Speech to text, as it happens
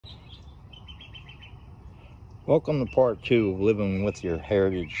Welcome to part 2 of living with your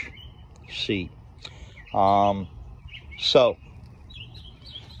heritage seat. So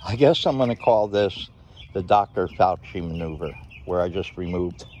I guess I'm going to call this the Dr. Fauci maneuver, where I just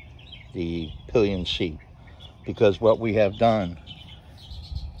removed the pillion seat, because what we have done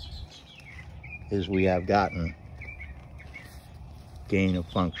is we have gotten gain of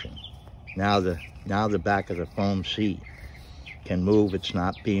function. Now the back of the foam seat can move. It's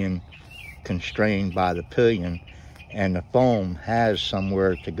not being constrained by the pillion, and the foam has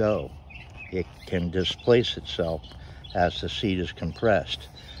somewhere to go. It can displace itself as the seat is compressed.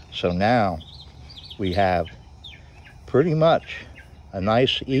 So now we have pretty much a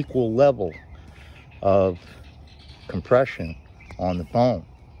nice equal level of compression on the foam,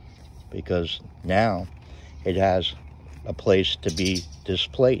 because now it has a place to be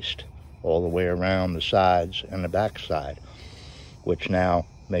displaced all the way around the sides and the back side, which now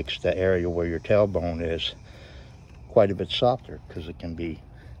makes the area where your tailbone is quite a bit softer, because it can be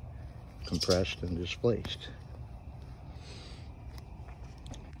compressed and displaced.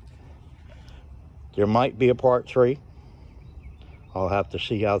 There might be a part 3. I'll have to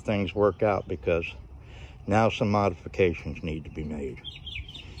see how things work out, because now some modifications need to be made,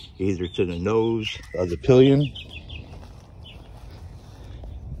 either to the nose of the pillion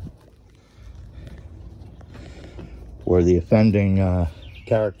or the offending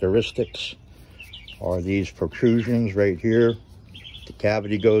characteristics are these protrusions right here. The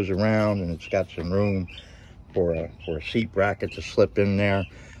cavity goes around and it's got some room for a seat bracket to slip in there.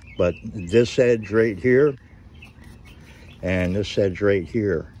 But this edge right here and this edge right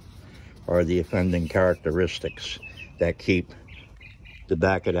here are the offending characteristics that keep the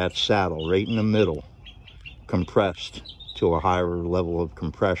back of that saddle right in the middle compressed to a higher level of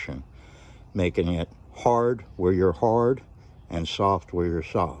compression, making it hard where you're hard and soft where you're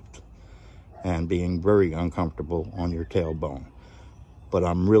soft, and being very uncomfortable on your tailbone. But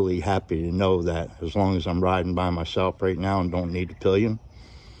I'm really happy to know that as long as I'm riding by myself right now and don't need a pillion,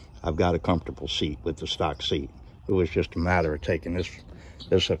 I've got a comfortable seat with the stock seat. It was just a matter of taking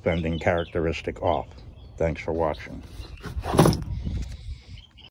this offending characteristic off. Thanks for watching.